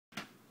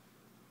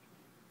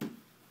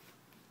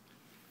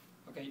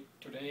Okay,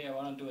 today I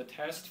want to do a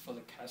test for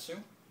the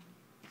calcium.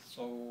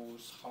 So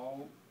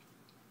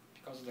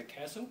because of the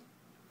calcium,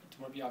 it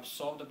will be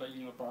absorbed by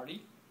your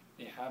body.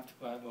 They have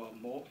to have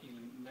more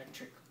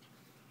electric.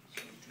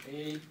 So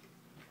today,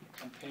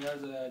 compare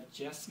the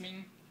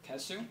Jasmin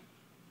Calcium,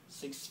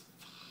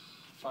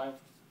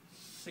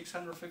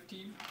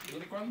 650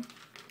 milligram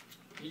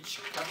each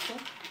capsule.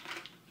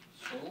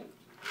 So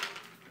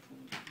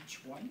put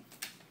each one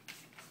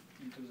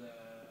into the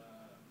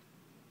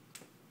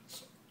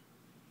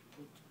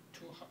put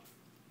two.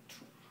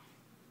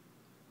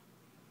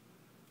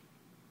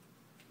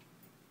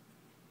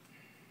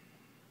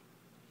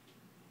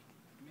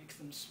 Make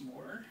them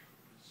smaller.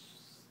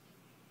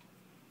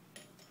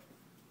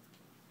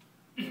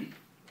 And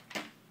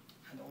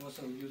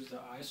also use the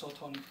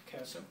Isotonix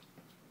Calcium.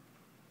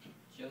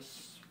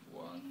 Just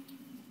one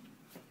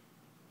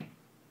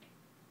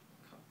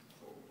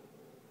couple.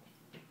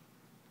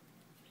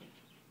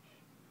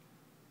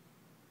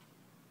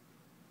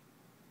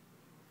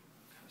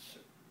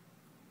 Calcium.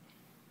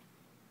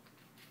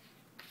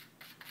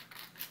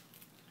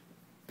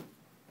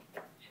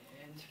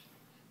 And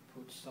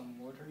put some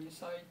water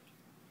inside.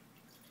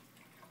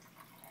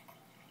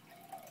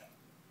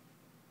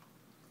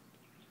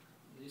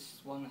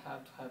 This one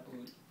have to have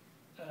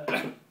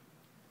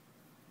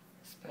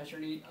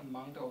especially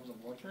amount of the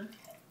water.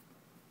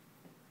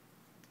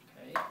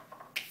 Okay.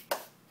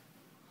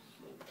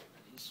 So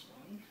this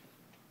one.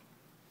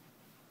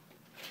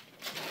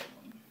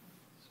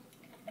 So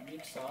we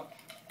mix up.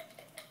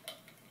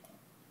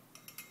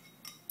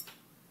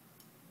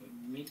 We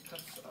mix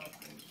up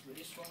with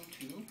this one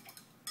too.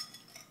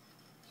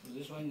 So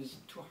this one is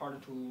too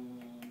hard to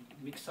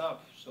mix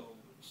up, so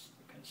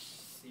you can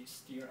see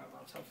still a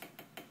lot of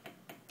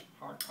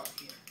hard part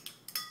here.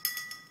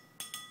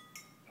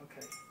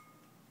 Okay,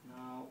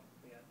 now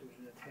we are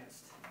doing the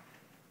test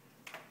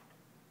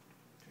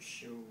to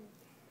show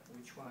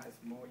which one has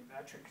more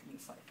electric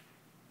inside.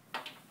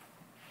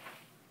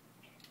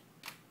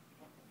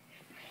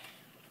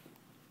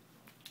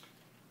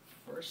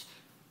 First,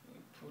 we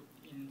put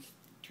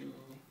into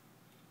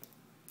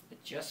the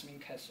Jasmin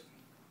Calcium.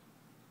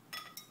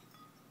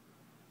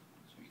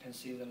 So you can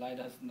see the light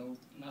has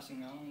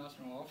nothing on,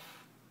 nothing off.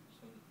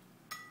 So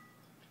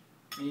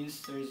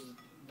means there is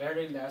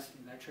very less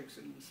electrics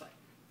inside.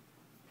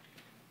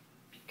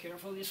 Be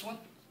careful this one.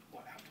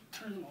 Oh, I have to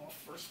turn them off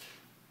first.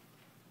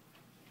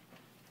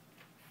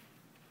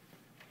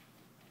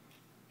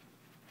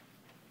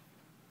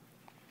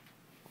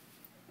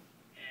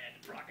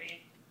 And plug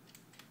in.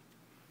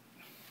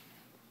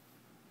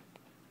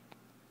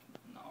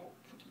 Now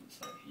put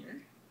inside here.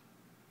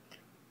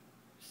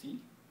 See?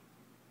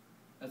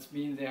 That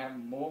means they have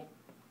more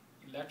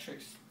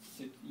electrics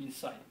sit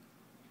inside.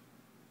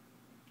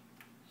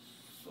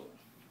 So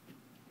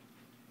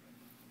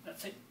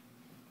that's it.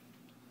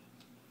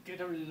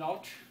 Get a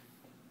result.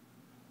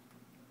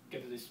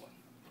 Get this one.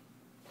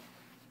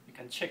 You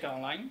can check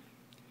online.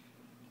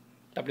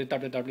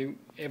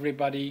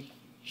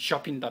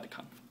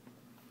 www.everybodyshopping.com.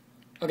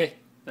 Okay,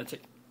 that's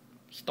it.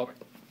 Stop it.